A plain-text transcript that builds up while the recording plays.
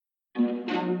Hello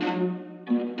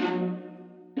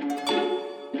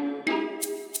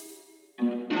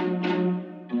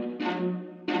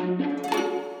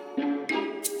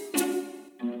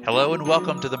and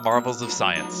welcome to the Marvels of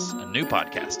Science, a new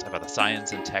podcast about the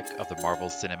science and tech of the Marvel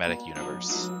Cinematic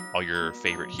Universe. All your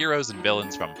favorite heroes and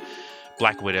villains from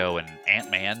Black Widow and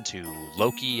Ant-Man to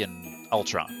Loki and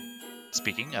Ultron.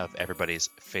 Speaking of everybody's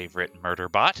favorite murder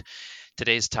bot,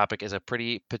 today's topic is a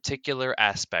pretty particular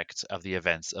aspect of the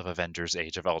events of Avengers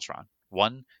Age of Ultron.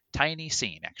 One tiny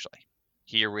scene, actually.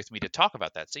 Here with me to talk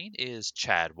about that scene is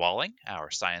Chad Walling,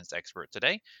 our science expert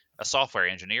today, a software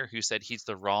engineer who said he's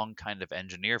the wrong kind of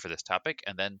engineer for this topic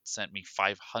and then sent me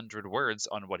 500 words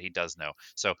on what he does know.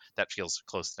 So that feels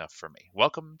close enough for me.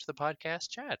 Welcome to the podcast,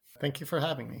 Chad. Thank you for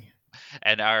having me.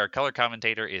 And our color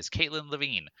commentator is Caitlin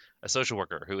Levine, a social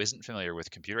worker who isn't familiar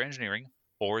with computer engineering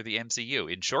or the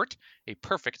MCU. In short, a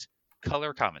perfect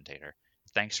color commentator.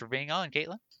 Thanks for being on,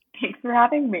 Caitlin. Thanks for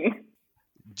having me.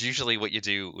 Usually what you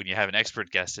do when you have an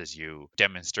expert guest is you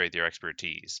demonstrate their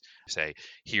expertise. Say,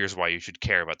 here's why you should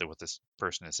care about what this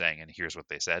person is saying, and here's what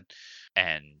they said.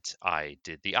 And I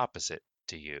did the opposite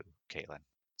to you, Caitlin.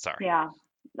 Sorry. Yeah,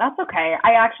 that's okay.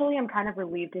 I actually am kind of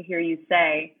relieved to hear you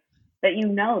say that you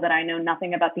know that I know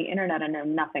nothing about the internet and know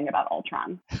nothing about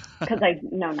Ultron, because I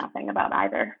know nothing about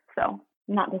either. So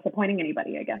I'm not disappointing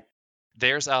anybody, I guess.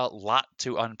 There's a lot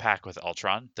to unpack with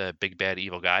Ultron, the big bad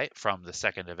evil guy from the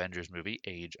second Avengers movie,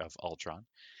 Age of Ultron.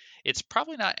 It's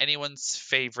probably not anyone's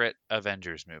favorite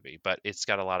Avengers movie, but it's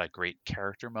got a lot of great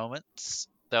character moments,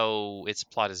 though its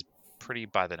plot is pretty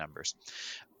by the numbers.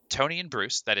 Tony and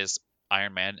Bruce, that is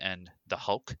Iron Man and the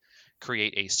Hulk,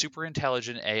 create a super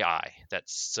intelligent AI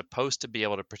that's supposed to be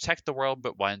able to protect the world,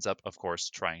 but winds up, of course,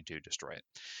 trying to destroy it.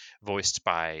 Voiced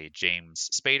by James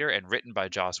Spader and written by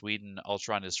Joss Whedon,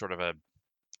 Ultron is sort of a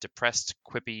depressed,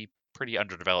 quippy, pretty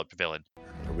underdeveloped villain.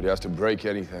 Nobody has to break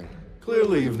anything.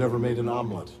 Clearly, you've never made an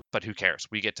omelet. But who cares?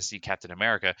 We get to see Captain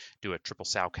America do a triple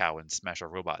sow cow and smash a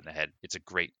robot in the head. It's a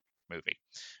great movie.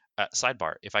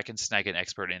 Sidebar, if I can snag an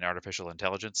expert in artificial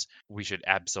intelligence, we should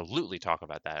absolutely talk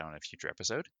about that on a future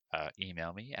episode.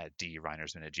 Email me at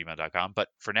dreinersmann@gmail.com. But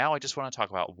for now, I just want to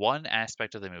talk about one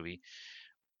aspect of the movie,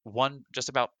 one just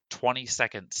about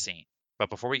 20-second scene. But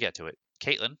before we get to it,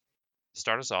 Caitlin,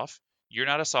 start us off. You're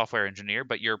not a software engineer,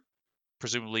 but you're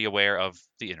presumably aware of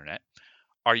the internet.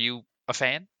 Are you a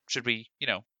fan? Should we,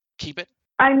 keep it?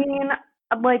 I mean,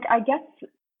 I guess,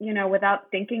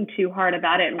 without thinking too hard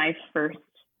about it, my first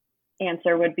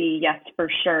answer would be yes, for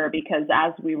sure, because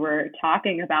as we were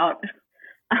talking about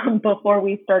before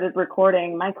we started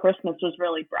recording, my Christmas was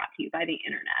really brought to you by the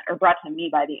internet, or brought to me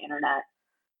by the internet.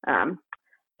 I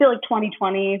feel like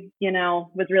 2020,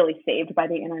 was really saved by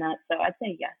the internet. So I'd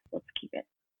say yes, let's keep it.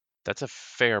 That's a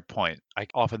fair point. I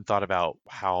often thought about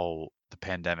how the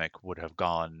pandemic would have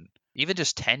gone even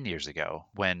just 10 years ago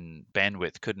when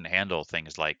bandwidth couldn't handle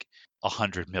things like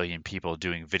 100 million people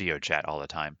doing video chat all the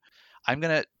time. I'm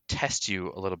going to test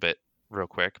you a little bit real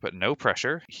quick, but no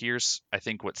pressure. Here's, I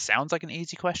think, what sounds like an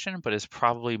easy question, but is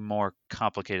probably more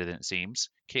complicated than it seems.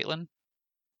 Caitlin,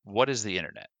 what is the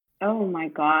internet? Oh my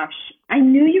gosh. I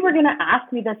knew you were going to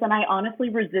ask me this, and I honestly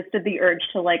resisted the urge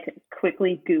to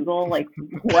quickly Google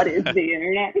what is the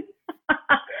internet?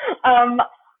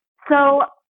 So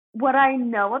what I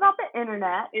know about the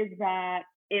internet is that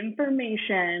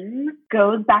information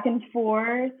goes back and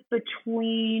forth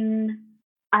between,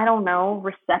 I don't know,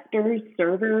 receptors,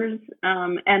 servers,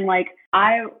 and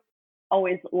I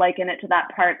always liken it to that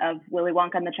part of Willy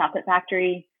Wonka and the Chocolate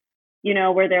Factory,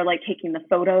 where they're taking the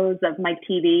photos of my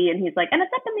TV, and he's like, and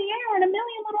it's up in the air in a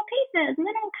million little pieces, and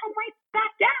then it'll come right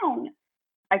back down.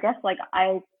 I guess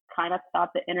I kind of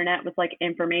thought the internet was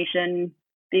information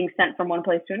being sent from one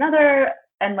place to another,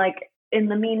 and in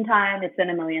the meantime, it's in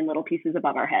a million little pieces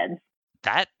above our heads.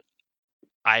 That's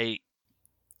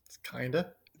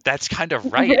kind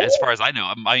of right, as far as I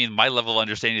know. I mean, my level of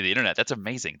understanding of the internet, that's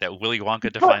amazing that Willy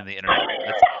Wonka defined the internet.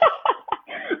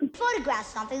 Photograph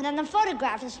something, then the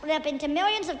photograph is split up into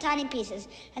millions of tiny pieces,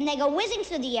 and they go whizzing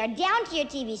through the air down to your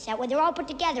TV set where they're all put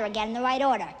together again in the right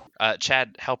order.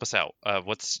 Chad, help us out.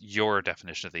 What's your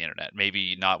definition of the internet?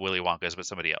 Maybe not Willy Wonka's, but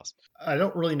somebody else. I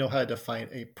don't really know how to define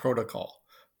a protocol,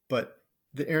 but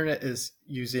the internet is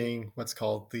using what's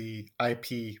called the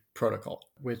IP protocol,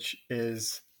 which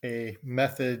is a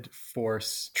method for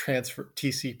transfer.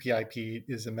 TCP/IP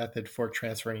is a method for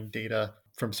transferring data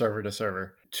from server to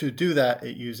server. To do that,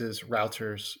 it uses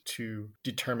routers to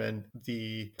determine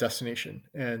the destination.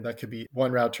 And that could be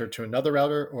one router to another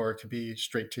router, or it could be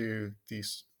straight to the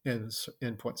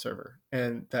endpoint server.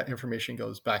 And that information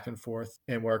goes back and forth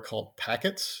in what are called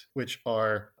packets, which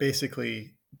are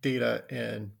basically data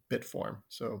in bit form,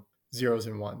 so zeros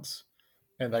and ones,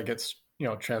 and that gets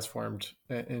transformed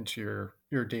into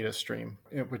your data stream,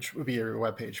 which would be your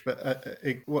web page. But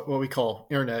what we call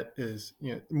internet is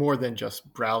more than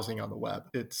just browsing on the web.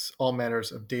 It's all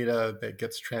manners of data that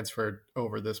gets transferred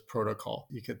over this protocol.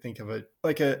 You could think of it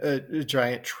like a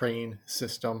giant train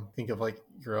system. Think of like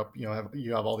Europe. You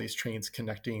have all these trains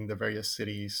connecting the various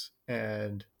cities,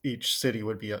 and each city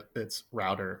would be its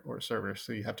router or server.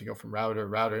 So you have to go from router to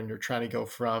router, and you're trying to go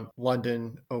from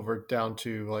London over down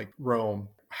to like Rome.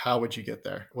 How would you get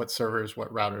there? What servers,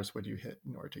 what routers would you hit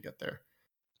in order to get there?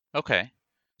 Okay.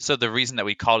 So the reason that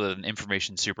we called it an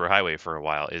information superhighway for a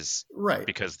while is right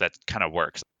because that kind of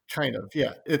works. Kind of,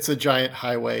 yeah. It's a giant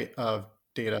highway of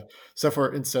data. So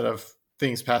instead of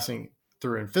things passing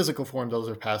through in physical form, those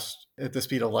are passed at the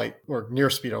speed of light or near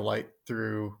speed of light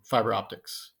through fiber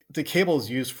optics. The cables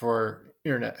used for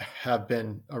internet have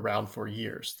been around for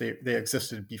years. They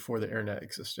existed before the internet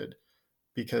existed.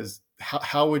 Because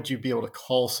how would you be able to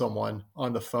call someone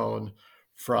on the phone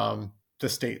from the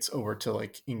States over to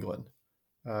like England?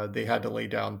 They had to lay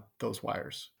down those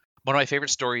wires. One of my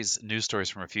favorite news stories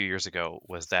from a few years ago,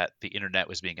 was that the internet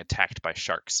was being attacked by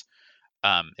sharks.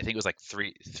 I think it was like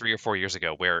three or 4 years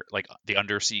ago, where like the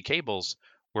undersea cables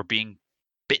were being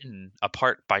bitten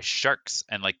apart by sharks,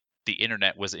 and like the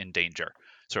internet was in danger,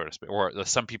 sort of, or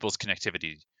some people's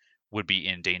connectivity would be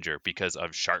in danger because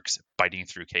of sharks biting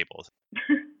through cables.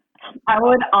 I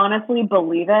would honestly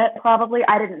believe it, probably.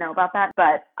 I didn't know about that,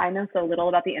 but I know so little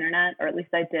about the internet, or at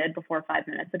least I did before 5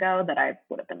 minutes ago, that I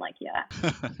would have been like, yeah.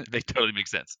 They totally make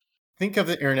sense. Think of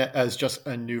the internet as just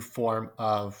a new form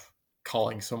of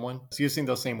calling someone. It's using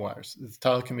those same wires. The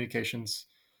telecommunications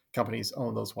companies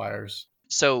own those wires.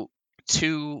 So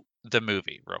to the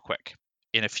movie, real quick.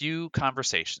 In a few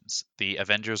conversations, the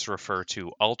Avengers refer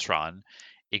to Ultron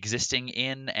existing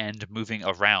in and moving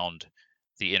around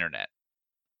the internet.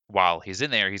 While he's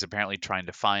in there, he's apparently trying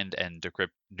to find and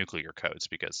decrypt nuclear codes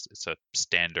because it's a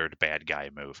standard bad guy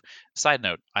move. Side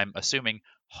note, I'm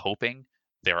hoping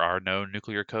there are no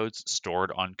nuclear codes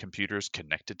stored on computers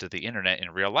connected to the internet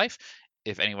in real life.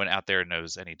 If anyone out there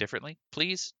knows any differently,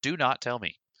 please do not tell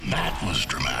me. That was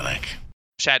dramatic.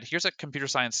 Chad, here's a computer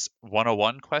science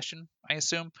 101 question, I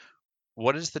assume.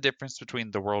 What is the difference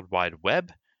between the World Wide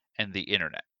Web and the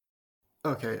internet?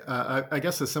 Okay, I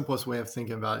guess the simplest way of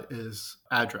thinking about it is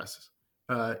addresses.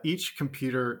 Each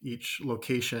computer, each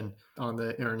location on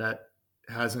the internet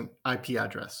has an IP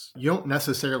address. You don't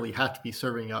necessarily have to be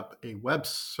serving up a web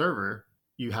server.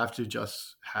 You have to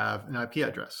just have an IP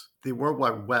address. The World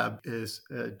Wide Web is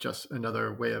just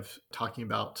another way of talking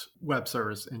about web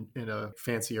servers in a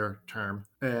fancier term.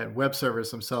 And web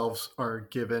servers themselves are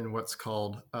given what's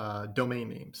called domain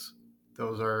names.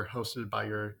 Those are hosted by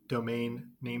your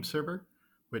domain name server,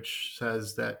 which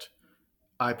says that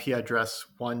IP address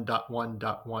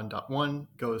 1.1.1.1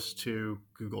 goes to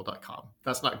google.com.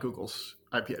 That's not Google's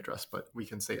IP address, but we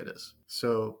can say it is.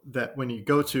 So that when you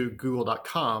go to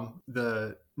google.com,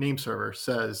 the name server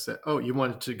says that, oh, you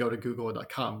wanted to go to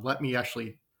google.com. Let me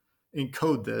actually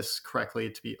encode this correctly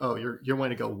to be, oh, you're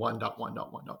wanting to go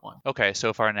 1.1.1.1. Okay, so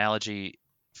if our analogy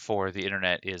for the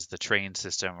internet is the train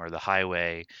system or the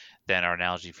highway, then our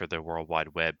analogy for the World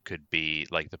Wide Web could be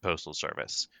like the postal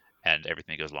service and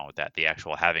everything that goes along with that. The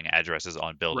actual having addresses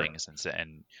on buildings, right,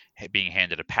 and being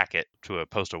handed a packet to a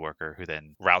postal worker who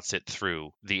then routes it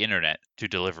through the internet to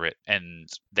deliver it, and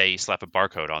they slap a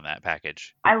barcode on that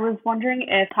package. I was wondering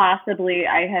if possibly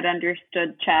I had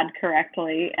understood Chad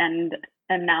correctly, and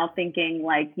am now thinking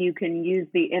like you can use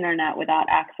the internet without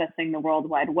accessing the World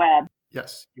Wide Web.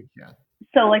 Yes, you can.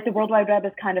 So like the World Wide Web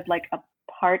is kind of like a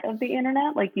part of the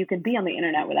internet. Like you can be on the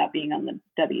internet without being on the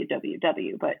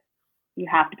www, but you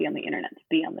have to be on the internet to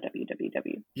be on the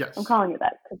www. Yes. I'm calling it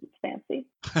that because it's fancy.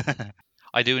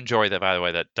 I do enjoy that, by the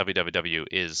way, that www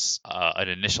is an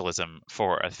initialism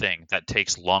for a thing that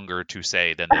takes longer to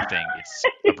say than the thing it's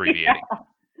abbreviating. Yeah.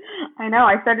 I know.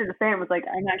 I started to say, I was like,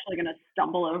 I'm actually going to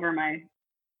stumble over my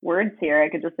words here. I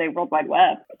could just say World Wide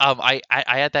Web. I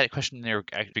had that question in there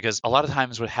because a lot of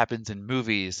times what happens in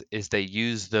movies is they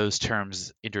use those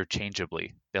terms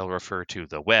interchangeably. They'll refer to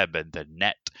the web and the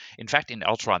net. In fact, in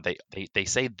Ultron, they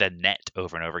say the net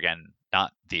over and over again,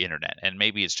 not the internet. And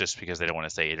maybe it's just because they don't want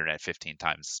to say internet 15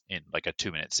 times in like a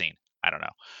 2-minute scene. I don't know.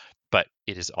 But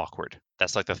it is awkward.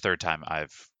 That's like the third time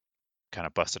I've kind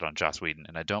of busted on Joss Whedon,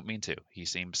 and I don't mean to. He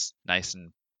seems nice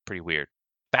and pretty weird.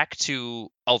 Back to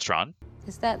Ultron.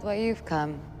 Is that why you've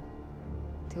come?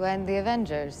 To end the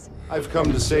Avengers? I've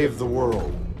come to save the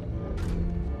world.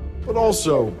 But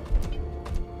also,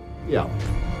 yeah.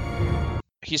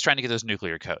 He's trying to get those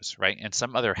nuclear codes, right? And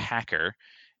some other hacker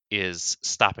is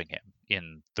stopping him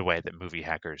in the way that movie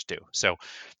hackers do. So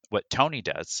what Tony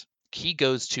does, he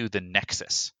goes to the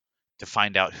NEXUS to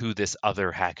find out who this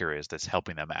other hacker is that's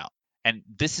helping them out. And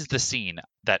this is the scene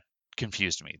that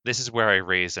confused me. This is where I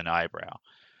raised an eyebrow.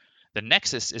 The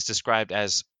NEXUS is described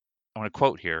as, I want to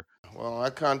quote here. Well, I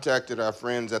contacted our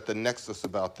friends at the NEXUS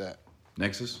about that.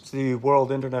 NEXUS? It's the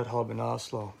World Internet Hub in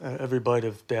Oslo. Every byte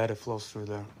of data flows through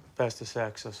there. Fastest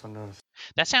access on Earth.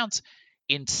 That sounds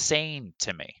insane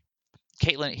to me.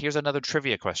 Caitlin, here's another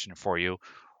trivia question for you.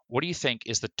 What do you think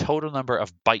is the total number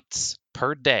of bytes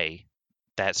per day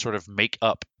that sort of make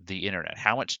up the internet?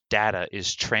 How much data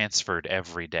is transferred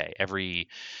every day? Every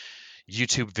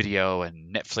YouTube video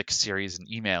and Netflix series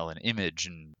and email and image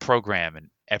and program and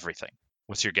everything.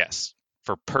 What's your guess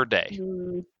for per day?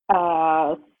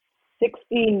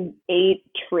 68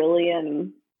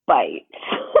 trillion bytes.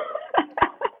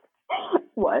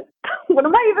 What? What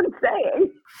am I even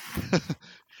saying?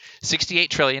 68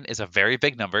 trillion is a very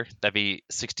big number. That'd be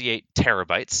 68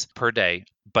 terabytes per day,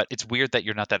 but it's weird that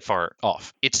you're not that far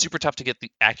off. It's super tough to get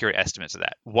the accurate estimates of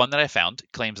that. One that I found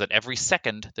claims that every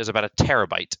second there's about a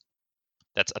terabyte.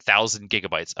 That's 1,000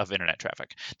 gigabytes of internet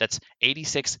traffic. That's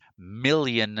 86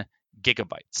 million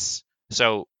gigabytes.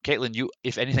 So, Caitlin, you,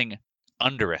 if anything,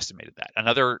 underestimated that.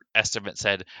 Another estimate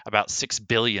said about 6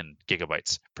 billion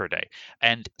gigabytes per day.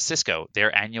 And Cisco,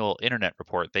 their annual internet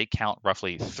report, they count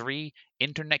roughly 3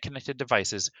 internet-connected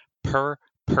devices per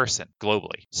person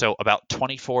globally. So about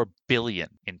 24 billion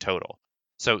in total.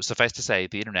 So suffice to say,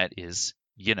 the internet is,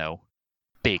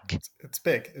 big. It's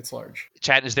big. It's large.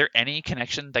 Chad, is there any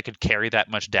connection that could carry that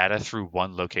much data through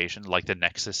one location, like the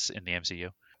NEXUS in the MCU?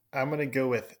 I'm going to go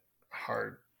with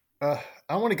hard. I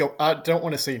don't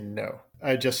want to say no.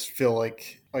 I just feel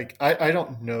like I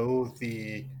don't know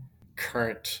the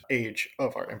current age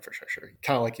of our infrastructure.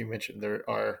 Kind of like you mentioned, there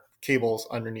are cables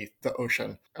underneath the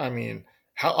ocean. I mean,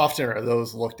 how often are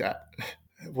those looked at?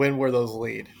 When were those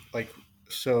laid?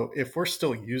 So if we're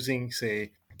still using,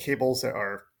 say, cables that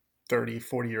are 30,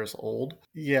 40 years old,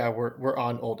 yeah, we're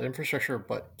on old infrastructure,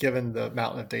 but given the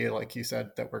amount of data, like you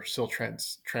said, that we're still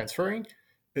transferring,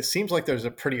 it seems like there's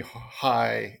a pretty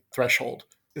high threshold.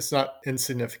 It's not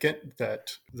insignificant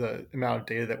that the amount of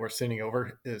data that we're sending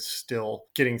over is still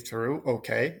getting through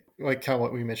okay. Like kind of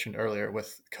what we mentioned earlier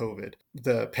with COVID,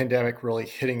 the pandemic really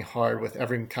hitting hard with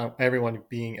everyone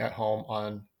being at home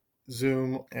on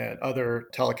Zoom and other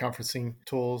teleconferencing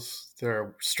tools.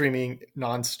 They're streaming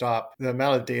nonstop. The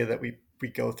amount of data that we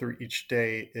go through each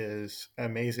day is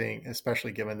amazing,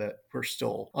 especially given that we're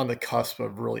still on the cusp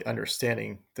of really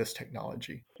understanding this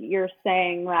technology. You're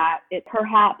saying that it's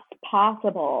perhaps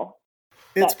possible.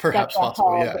 It's perhaps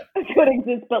possible, yeah. Could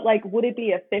exist, but would it be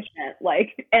efficient?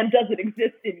 And does it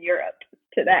exist in Europe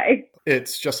today?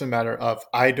 It's just a matter of,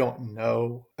 I don't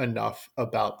know enough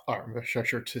about our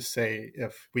infrastructure to say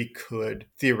if we could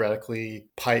theoretically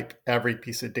pipe every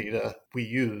piece of data we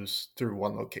use through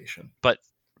one location. But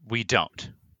we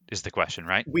don't, is the question,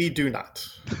 right? We do not.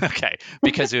 Okay,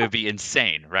 because it would be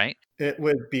insane, right? It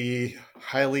would be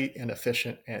highly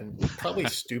inefficient and probably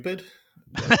stupid.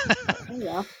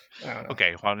 Yeah. I don't know.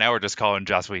 Okay, well, now we're just calling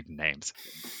Joss Whedon names.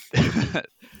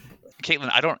 Caitlin,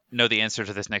 I don't know the answer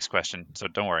to this next question, so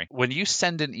don't worry. When you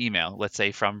send an email, let's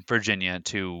say from Virginia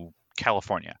to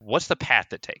California, what's the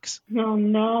path it takes? Oh,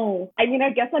 no. I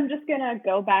guess I'm just going to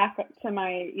go back to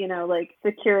my,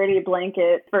 security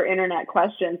blanket for internet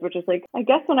questions, which is I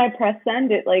guess when I press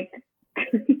send, it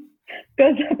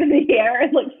goes up in the air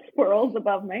and swirls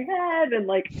above my head. And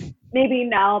maybe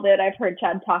now that I've heard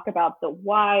Chad talk about the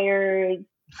wires,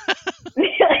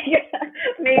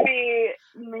 maybe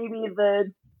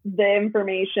the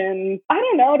information, I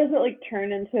don't know, does it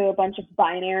turn into a bunch of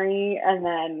binary and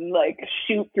then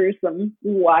shoot through some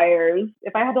wires?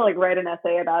 If I had to write an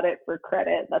essay about it for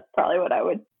credit, that's probably what I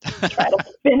would try to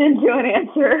spin into an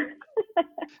answer.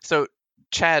 So,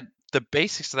 Chad, the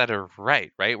basics of that are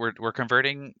right? We're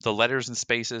converting the letters and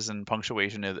spaces and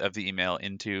punctuation of the email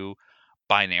into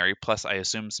binary, plus I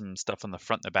assume some stuff on the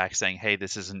front and the back saying, hey,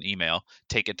 this is an email,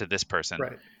 take it to this person.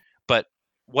 Right. But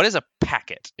what is a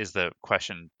packet is the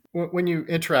question. When you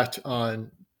interact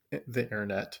on the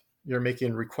internet, you're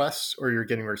making requests or you're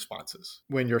getting responses.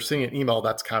 When you're sending an email,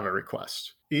 that's kind of a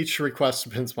request. Each request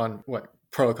depends on what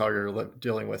protocol you're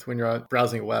dealing with. When you're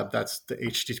browsing web, that's the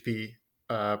HTTP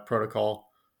protocol,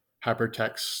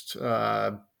 hypertext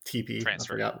TP.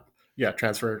 Transfer. I forgot. Yeah,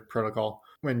 transfer protocol.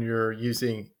 When you're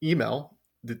using email,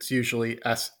 it's usually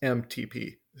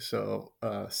SMTP. So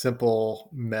simple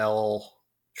mail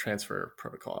transfer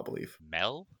protocol, I believe.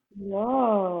 Mel?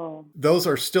 Whoa. Those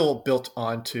are still built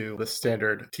onto the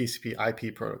standard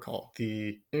TCP/IP protocol.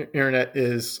 The internet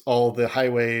is all the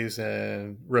highways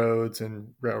and roads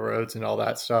and railroads and all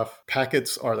that stuff.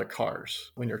 Packets are the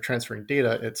cars. When you're transferring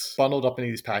data, it's bundled up into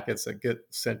these packets that get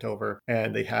sent over,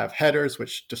 and they have headers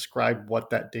which describe what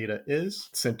that data is,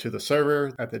 sent to the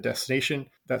server at the destination.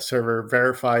 That server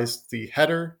verifies the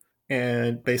header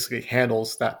and basically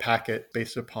handles that packet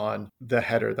based upon the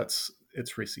header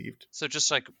it's received. So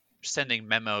just like sending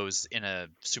memos in a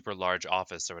super large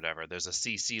office or whatever, there's a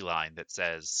CC line that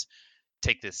says,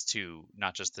 take this to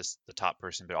not just the top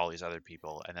person, but all these other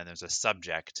people. And then there's a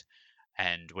subject.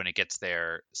 And when it gets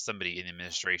there, somebody in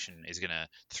administration is going to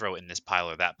throw it in this pile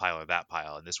or that pile or that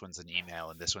pile. And this one's an email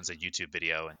and this one's a YouTube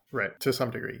video. And right, to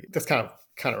some degree. That's kind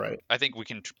of right. I think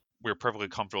we're perfectly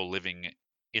comfortable living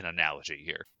in analogy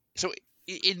here. So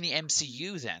in the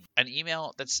MCU, then, an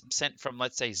email that's sent from,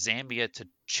 let's say, Zambia to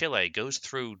Chile goes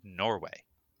through Norway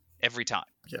every time.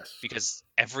 Yes. Because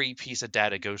every piece of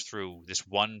data goes through this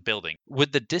one building.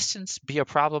 Would the distance be a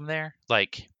problem there?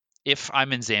 Like, if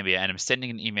I'm in Zambia and I'm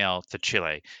sending an email to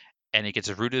Chile and it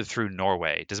gets routed through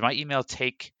Norway,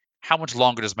 how much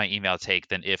longer does my email take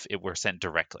than if it were sent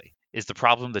directly? Is the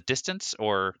problem the distance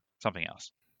or something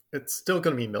else? It's still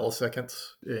going to be milliseconds.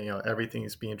 Everything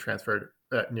is being transferred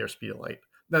at near speed of light.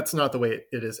 That's not the way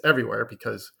it is everywhere,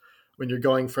 because when you're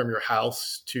going from your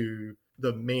house to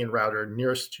the main router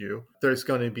nearest you, there's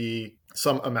going to be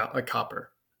some amount of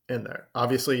copper in there.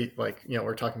 Obviously,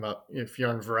 we're talking about if you're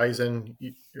on Verizon,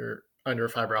 you're under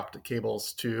fiber optic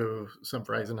cables to some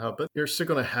Verizon hub, but you're still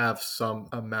going to have some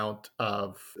amount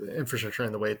of infrastructure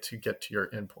in the way to get to your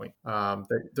endpoint.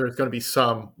 There's going to be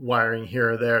some wiring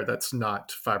here or there that's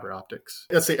not fiber optics.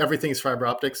 Let's say everything is fiber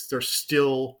optics. There's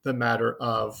still the matter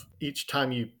of each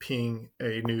time you ping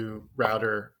a new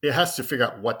router, it has to figure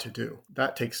out what to do.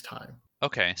 That takes time.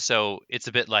 Okay, so it's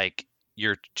a bit like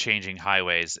you're changing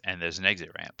highways and there's an exit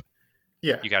ramp.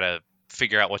 Yeah. You got to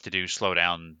figure out what to do, slow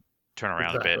down, turn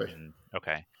around a bit.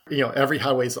 Okay. Every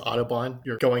highway is Autobahn.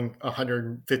 You're going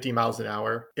 150 miles an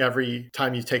hour. Every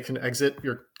time you take an exit,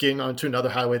 you're getting onto another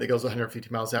highway that goes 150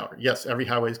 miles an hour. Yes, every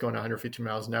highway is going 150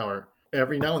 miles an hour.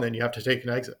 Every now and then you have to take an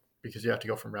exit because you have to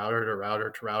go from router to router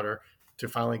to router to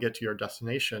finally get to your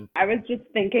destination. I was just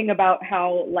thinking about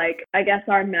how, I guess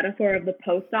our metaphor of the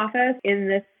post office in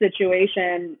this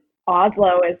situation,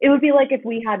 Oslo, it would be like if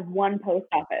we had one post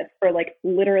office for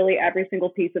literally every single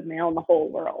piece of mail in the whole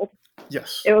world.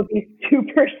 Yes. It would be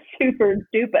super, super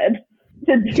stupid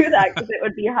to do that because it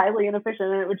would be highly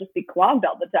inefficient and it would just be clogged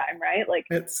all the time, right?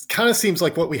 It kind of seems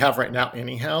like what we have right now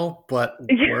anyhow, but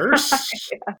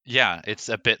worse. Yeah, it's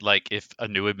a bit like if a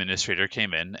new administrator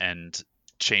came in and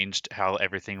changed how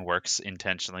everything works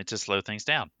intentionally to slow things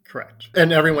down. Correct.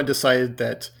 And everyone decided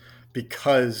that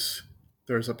because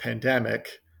there's a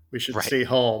pandemic, we should stay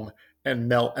home and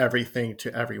mail everything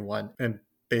to everyone and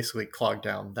basically clog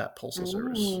down that postal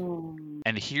service.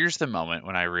 And here's the moment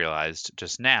when I realized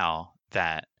just now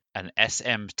that an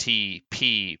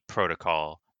SMTP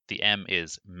protocol, the M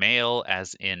is mail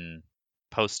as in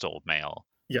postal mail.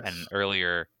 Yes. And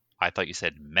earlier I thought you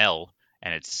said mel,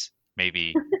 and it's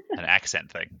maybe an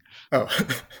accent thing. Oh,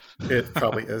 it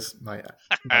probably is my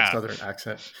southern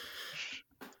accent.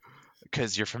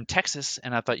 Because you're from Texas,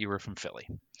 and I thought you were from Philly.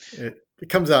 It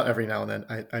comes out every now and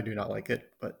then. I do not like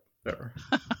it, but whatever.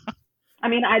 I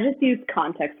mean, I just used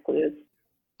context clues.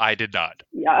 I did not.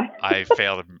 Yeah. I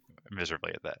failed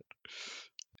miserably at that.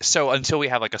 So until we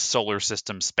have a solar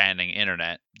system spanning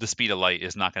internet, the speed of light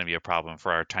is not going to be a problem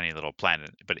for our tiny little planet.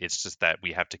 But it's just that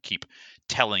we have to keep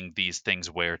telling these things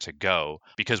where to go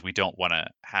because we don't want to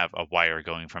have a wire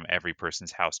going from every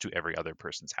person's house to every other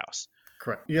person's house.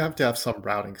 Correct. You have to have some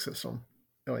routing system.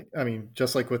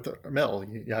 Just like with the mail,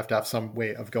 you have to have some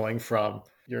way of going from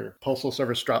your postal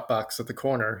service drop box at the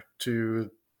corner to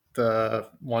the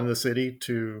one in the city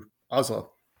to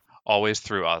Oslo. Always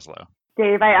through Oslo.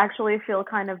 Dave, I actually feel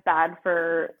kind of bad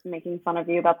for making fun of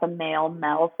you about the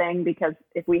mail thing, because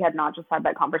if we had not just had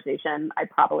that conversation, I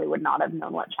probably would not have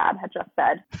known what Chad had just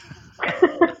said.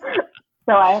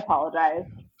 So I apologize.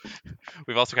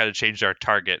 We've also got to change our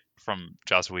target from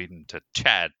Joss Whedon to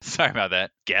Chad. Sorry about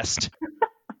that, guest.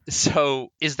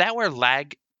 So is that where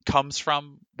lag comes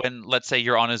from when, let's say,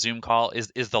 you're on a Zoom call?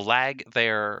 Is the lag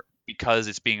there because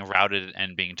it's being routed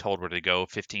and being told where to go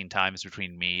 15 times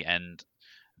between me and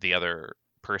the other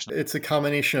person? It's a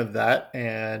combination of that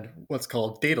and what's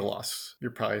called data loss.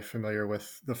 You're probably familiar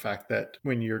with the fact that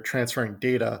when you're transferring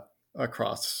data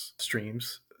across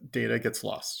streams, data gets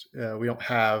lost. We don't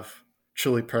have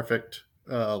truly perfect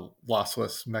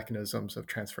lossless mechanisms of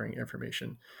transferring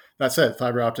information. That said,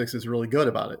 fiber optics is really good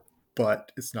about it.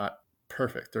 but it's not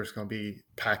perfect. There's going to be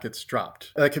packets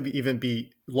dropped. That could even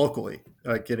be locally,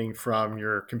 getting from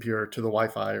your computer to the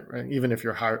Wi-Fi. Even if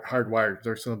you're hardwired,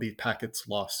 there's going to be packets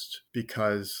lost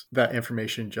because that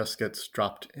information just gets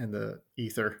dropped in the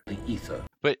ether.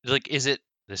 But like, is it?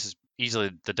 This is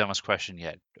easily the dumbest question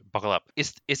yet. Buckle up.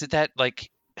 Is it that like?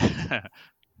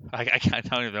 I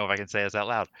don't even know if I can say this out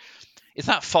loud. It's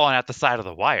not falling out the side of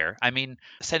the wire. I mean,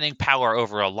 sending power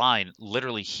over a line,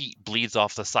 literally heat bleeds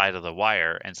off the side of the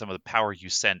wire, and some of the power you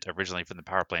sent originally from the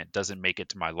power plant doesn't make it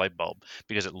to my light bulb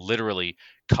because it literally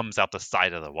comes out the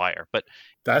side of the wire. But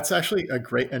that's actually a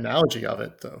great analogy of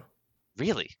it, though.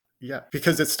 Really? Yeah,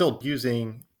 because it's still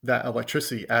using that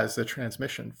electricity as the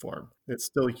transmission form. It's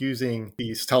still using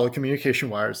these telecommunication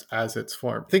wires as its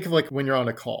form. Think of like when you're on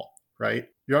a call, right?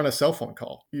 You're on a cell phone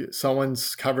call.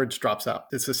 Someone's coverage drops out.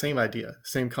 It's the same idea,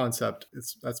 same concept.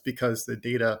 That's because the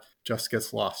data just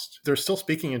gets lost. They're still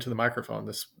speaking into the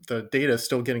microphone. The data is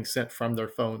still getting sent from their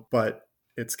phone, but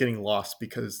it's getting lost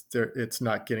because it's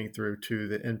not getting through to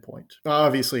the endpoint.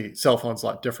 Obviously, cell phone's a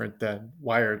lot different than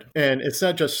wired. And it's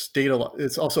not just data,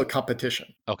 it's also a competition.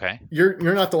 Okay. You're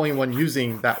not the only one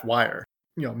using that wire.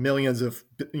 Millions of,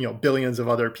 billions of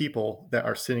other people that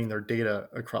are sending their data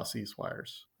across these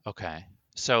wires. Okay.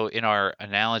 So in our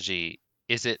analogy,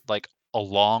 is it like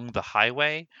along the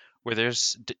highway where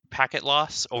there's packet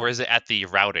loss, or is it at the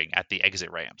routing, at the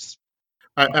exit ramps?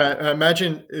 I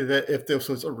imagine that if this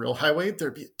was a real highway,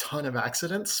 there'd be a ton of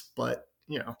accidents, but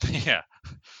Yeah.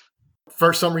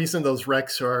 For some reason, those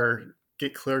wrecks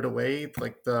get cleared away.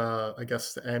 Like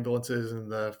the ambulances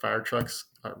and the fire trucks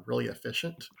are really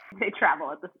efficient. They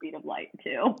travel at the speed of light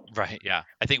too. Right. Yeah.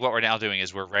 I think what we're now doing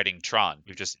is we're writing Tron.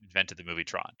 We've just invented the movie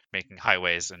Tron, making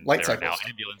highways, and light there cycles. are now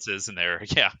ambulances, and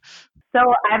yeah. So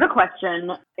I have a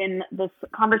question in this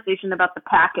conversation about the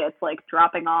packets, like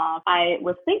dropping off. I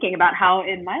was thinking about how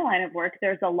in my line of work,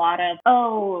 there's a lot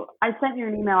of, I sent you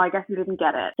an email, I guess you didn't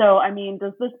get it. So, I mean,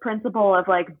 does this principle of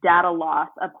like data loss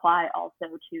apply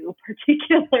also to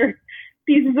particular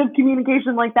pieces of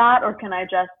communication like that? Or can I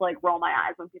just like roll my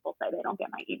eyes when people say they don't get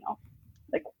my email?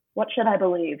 Like, what should I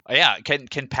believe? Yeah,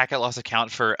 can packet loss account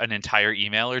for an entire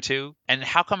email or two? And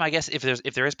how come, I guess,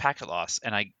 if there is packet loss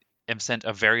and I am sent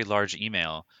a very large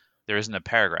email, there isn't a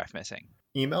paragraph missing?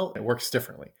 Email, it works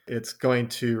differently. It's going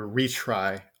to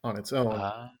retry on its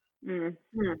own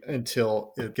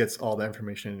until it gets all the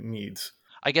information it needs.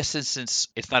 I guess since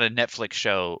it's not a Netflix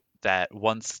show, that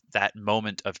once that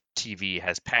moment of TV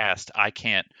has passed, I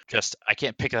can't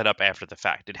pick that up after the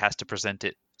fact. It has to present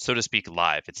it, so to speak,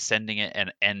 live. It's sending it,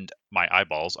 and my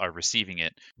eyeballs are receiving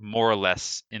it more or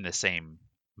less in the same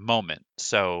moment.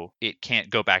 So it can't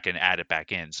go back and add it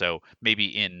back in. So maybe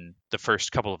in the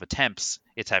first couple of attempts,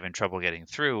 it's having trouble getting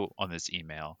through on this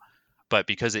email. But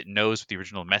because it knows what the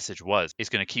original message was, it's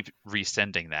going to keep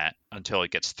resending that until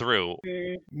it gets through.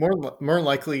 More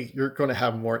likely, you're going to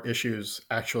have more issues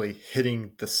actually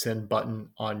hitting the send button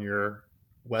on your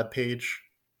web page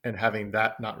and having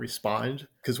that not respond.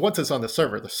 Because once it's on the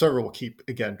server will keep,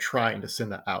 again, trying to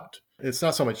send that out. It's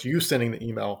not so much you sending the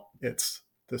email, it's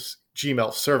this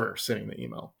Gmail server sending the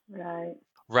email.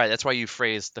 Right. That's why you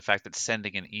phrased the fact that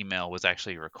sending an email was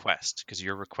actually a request, because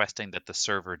you're requesting that the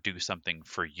server do something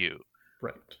for you.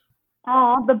 Right.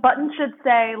 Oh, the button should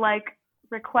say like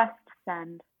request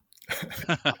send.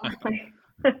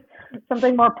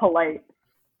 Something more polite.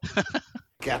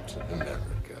 Captain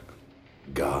America,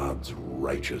 God's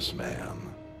righteous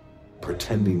man,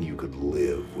 pretending you could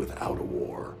live without a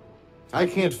war. I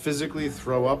can't physically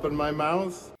throw up in my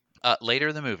mouth. Later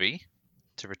in the movie,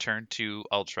 to return to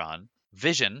Ultron,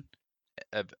 Vision,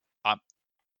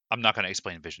 I'm not going to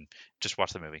explain Vision. Just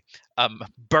watch the movie.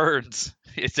 Burns.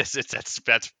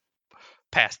 That's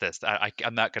past this.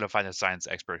 I'm not going to find a science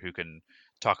expert who can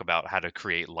talk about how to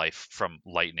create life from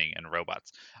lightning and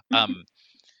robots.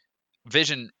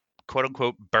 Vision, quote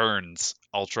unquote, burns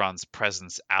Ultron's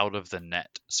presence out of the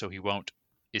net, so he won't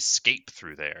escape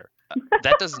through there.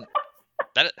 That doesn't.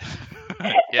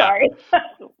 Yeah. Sorry.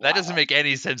 That doesn't make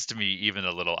any sense to me, even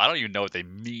a little. I don't even know what they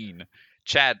mean.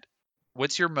 Chad,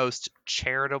 what's your most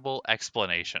charitable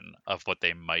explanation of what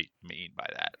they might mean by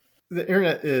that? The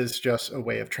internet is just a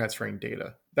way of transferring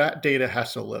data. That data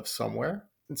has to live somewhere.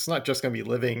 It's not just going to be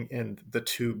living in the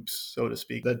tubes, so to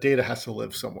speak. The data has to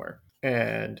live somewhere.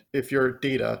 And if your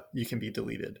data, you can be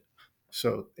deleted.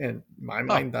 So in my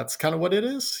mind, that's kind of what it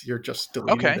is. You're just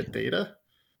deleting the data.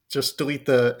 Just delete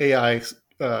the AI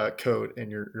code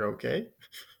and you're okay.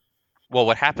 Well,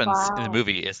 what happens in the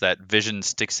movie is that Vision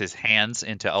sticks his hands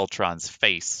into Ultron's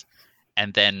face,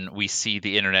 and then we see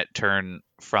the internet turn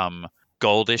from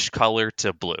goldish color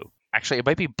to blue. Actually, it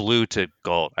might be blue to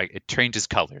gold. It changes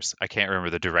colors. I can't remember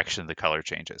the direction the color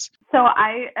changes. So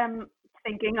I am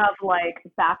thinking of like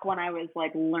back when I was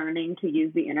like learning to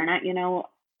use the internet,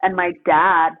 and my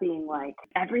dad being like,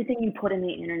 everything you put in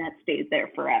the internet stays there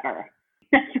forever.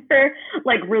 Never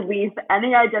like release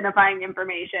any identifying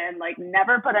information, like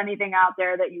never put anything out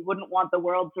there that you wouldn't want the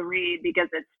world to read because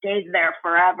it stays there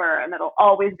forever and it'll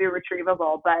always be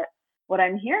retrievable. But what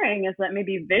I'm hearing is that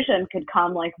maybe Vision could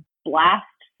come like blast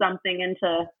something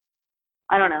into,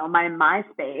 I don't know, my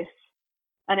MySpace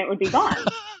and it would be gone.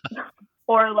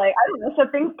 Or like, I don't know, so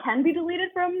things can be deleted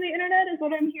from the internet is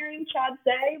what I'm hearing Chad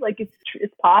say. Like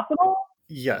it's possible?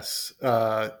 Yes.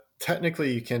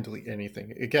 Technically, you can delete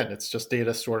anything. Again, it's just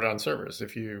data stored on servers.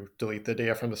 If you delete the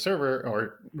data from the server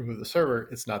or remove the server,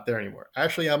 it's not there anymore.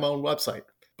 Actually, I have my own website,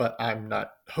 but I'm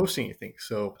not hosting anything.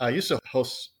 So I used to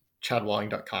host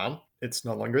chadwalling.com. It's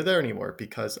no longer there anymore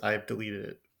because I've deleted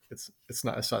it. It's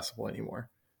not accessible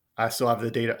anymore. I still have the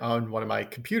data on one of my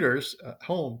computers at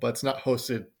home, but it's not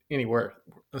hosted anywhere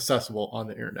accessible on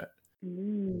the internet.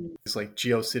 It's like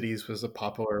GeoCities was a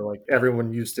popular, like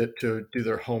everyone used it to do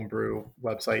their homebrew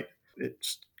website.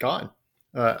 It's gone.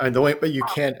 But you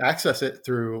can't access it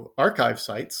through archive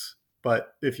sites.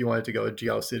 But if you wanted to go to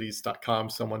geocities.com,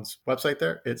 someone's website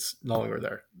there, it's no longer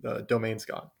there. The domain's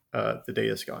gone. The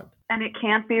data's gone. And it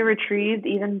can't be retrieved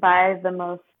even by the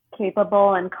most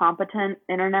capable and competent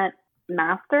internet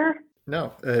master?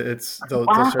 No, the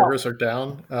servers are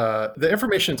down. The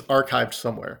information's archived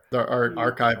somewhere. There are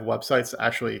archive websites that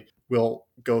actually will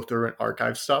go through and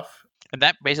archive stuff. And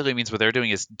that basically means what they're doing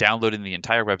is downloading the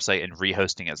entire website and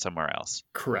rehosting it somewhere else.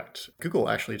 Correct. Google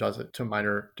actually does it to a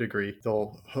minor degree.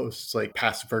 They'll host like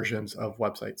past versions of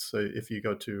websites. So if you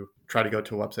try to go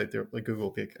to a website, like Google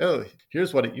will be like, oh,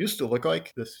 here's what it used to look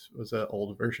like. This was an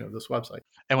old version of this website.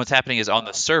 And what's happening is on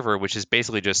the server, which is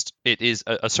basically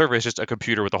a server is just a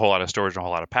computer with a whole lot of storage and a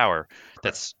whole lot of power.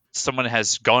 That's someone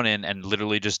has gone in and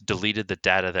literally just deleted the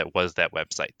data that was that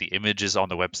website, the images on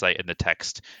the website and the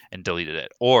text, and deleted it.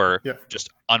 Or just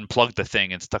unplugged the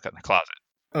thing and stuck it in the closet.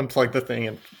 Unplug the thing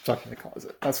and stuck in the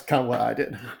closet. That's kind of what I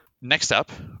did. Next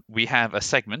up, we have the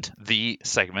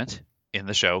segment in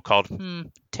the show called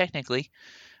Technically.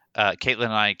 Caitlin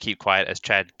and I keep quiet as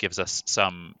Chad gives us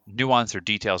some nuance or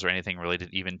details or anything related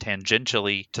even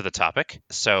tangentially to the topic.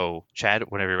 So, Chad,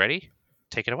 whenever you're ready,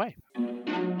 take it away.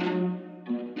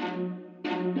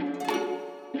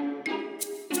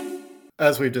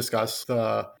 As we've discussed,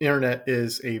 the internet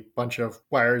is a bunch of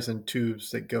wires and tubes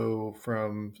that go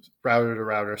from router to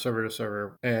router, server to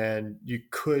server, and you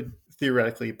could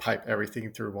theoretically pipe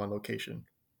everything through one location.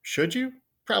 Should you?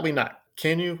 Probably not.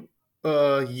 Can you?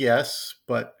 Yes,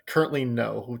 but currently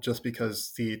no, just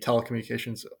because the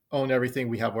telecommunications own everything.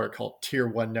 We have what are called tier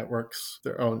 1 networks.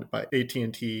 They're owned by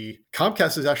AT&T.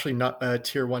 Comcast is actually not a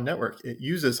tier 1 network. It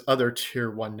uses other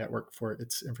tier 1 network for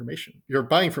its information. You're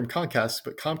buying from Comcast,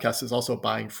 but Comcast is also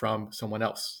buying from someone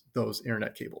else, those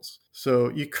internet cables. So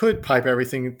you could pipe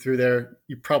everything through there.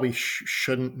 You probably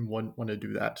shouldn't and wouldn't want to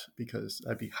do that because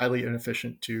that'd be highly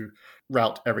inefficient to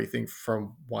route everything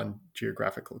from one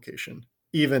geographic location,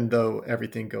 even though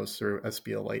everything goes through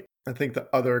SBLite. I think the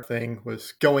other thing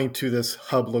was going to this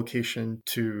hub location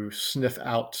to sniff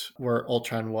out where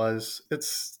Ultron was.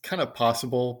 It's kind of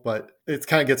possible, but it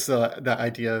kind of gets the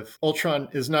idea of Ultron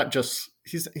is not just,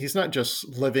 he's not just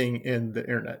living in the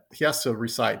internet. He has to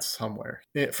reside somewhere.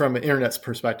 From an internet's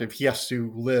perspective, he has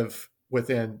to live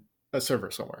within a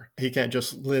server somewhere. He can't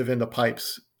just live in the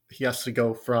pipes. He has to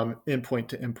go from endpoint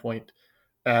to endpoint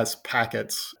as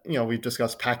packets. We've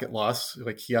discussed packet loss.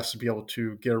 Like he has to be able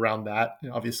to get around that.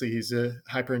 Obviously, he's a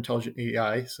hyper intelligent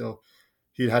AI, so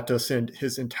he'd have to send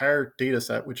his entire data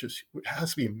set, which has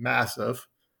to be massive,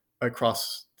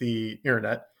 across the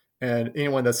internet. And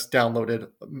anyone that's downloaded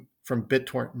from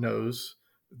BitTorrent knows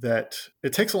that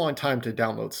it takes a long time to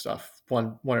download stuff,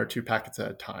 one or two packets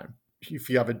at a time. If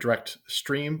you have a direct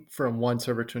stream from one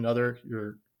server to another,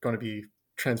 you're going to be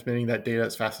transmitting that data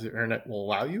as fast as the internet will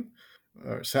allow you.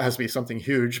 So it has to be something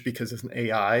huge because it's an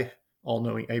AI.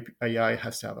 All-knowing AI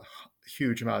has to have a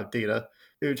huge amount of data.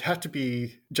 It would have to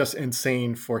be just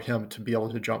insane for him to be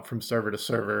able to jump from server to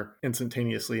server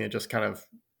instantaneously and just kind of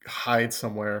hide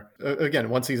somewhere. Again,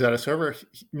 once he's at a server,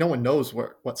 no one knows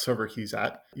what server he's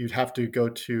at. You'd have to go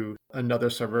to another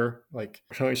server, like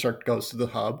Tony Stark goes to the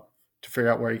hub to figure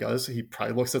out where he goes. He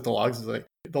probably looks at the logs. The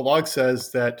log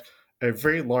says that a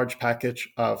very large package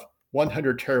of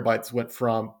 100 terabytes went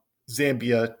from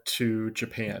Zambia to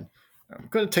Japan. I'm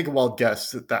going to take a wild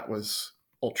guess that was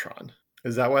Ultron.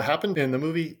 Is that what happened in the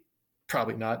movie?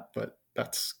 Probably not, but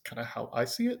that's kind of how I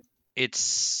see it.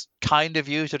 It's kind of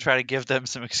you to try to give them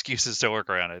some excuses to work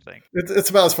around, I think. It's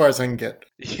about as far as I can get.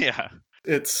 Yeah.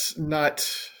 It's not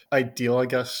ideal, I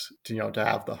guess, to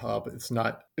have the hub. It's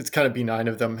kind of benign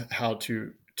of them how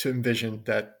to envision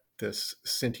that this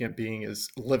sentient being is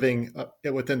living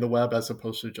within the web as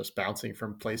opposed to just bouncing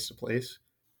from place to place.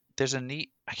 There's a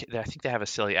neat, I think they have a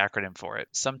silly acronym for it.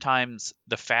 Sometimes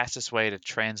the fastest way to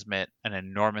transmit an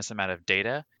enormous amount of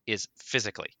data is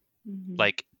physically. Mm-hmm.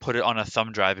 Like put it on a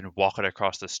thumb drive and walk it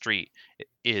across the street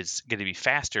is going to be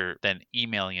faster than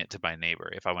emailing it to my neighbor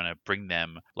if I want to bring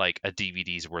them like a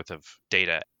DVD's worth of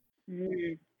data.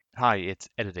 Mm. Hi, it's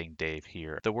Editing Dave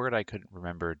here. The word I couldn't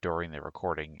remember during the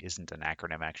recording isn't an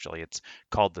acronym, actually. It's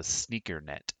called the sneaker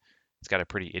net. It's got a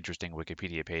pretty interesting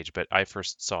Wikipedia page, but I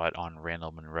first saw it on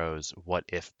Randall Munroe's What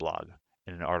If blog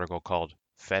in an article called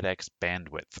FedEx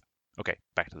Bandwidth. Okay,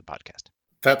 back to the podcast.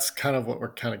 That's kind of what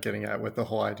we're kind of getting at with the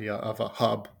whole idea of a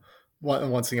hub,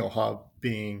 one single hub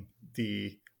being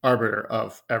the arbiter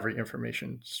of every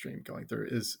information stream going through.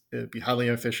 It'd be highly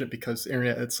inefficient because the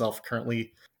internet itself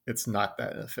currently, it's not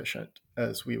that efficient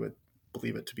as we would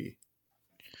believe it to be.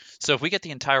 So if we get the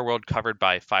entire world covered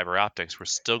by fiber optics, we're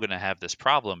still going to have this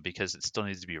problem because it still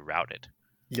needs to be routed.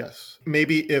 Yes.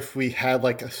 Maybe if we had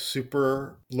like a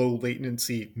super low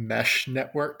latency mesh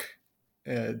network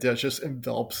that just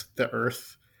envelops the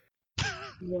Earth.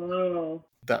 Whoa.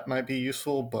 That might be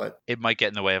useful, but it might get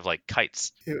in the way of like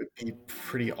kites. It would be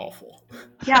pretty awful.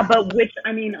 Yeah, but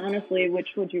honestly, which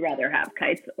would you rather have,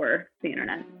 kites or the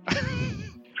internet?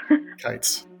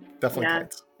 Kites. Definitely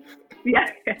kites. Yeah.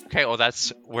 Okay, well,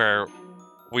 that's where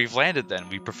we've landed then.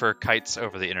 We prefer kites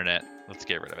over the internet. Let's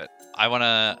get rid of it. I want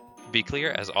to be clear,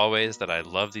 as always, that I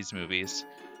love these movies.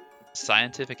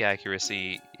 Scientific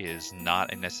accuracy is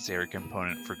not a necessary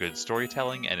component for good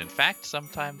storytelling, and in fact,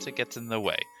 sometimes it gets in the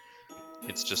way.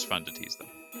 It's just fun to tease them.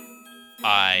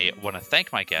 I want to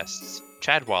thank my guests,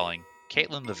 Chad Walling,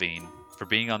 Caitlin Levine, for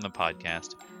being on the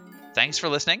podcast. Thanks for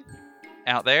listening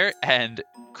out there, and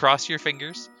cross your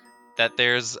fingers that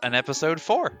there's an episode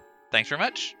 4. Thanks very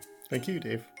much. Thank you,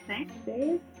 Dave. Thanks,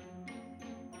 Dave.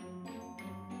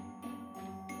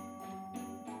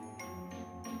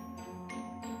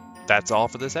 That's all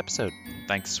for this episode.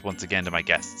 Thanks once again to my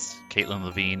guests, Caitlin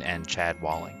Levine and Chad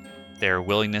Walling. Their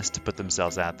willingness to put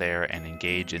themselves out there and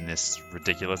engage in this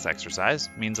ridiculous exercise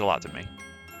means a lot to me.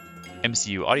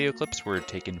 MCU audio clips were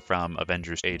taken from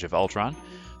Avengers Age of Ultron,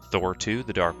 Thor 2,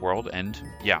 The Dark World, and,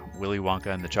 Willy Wonka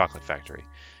and the Chocolate Factory,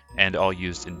 and all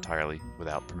used entirely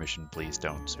without permission. Please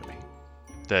don't sue me.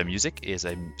 The music is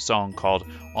a song called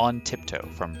On Tiptoe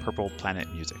from Purple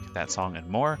Planet Music. That song and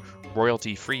more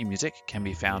royalty-free music can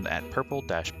be found at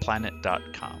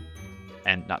purple-planet.com.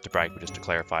 And not to brag, but just to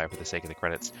clarify for the sake of the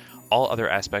credits, all other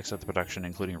aspects of the production,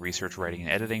 including research, writing,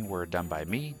 and editing, were done by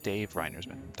me, Dave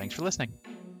Reinersmann. Thanks for listening.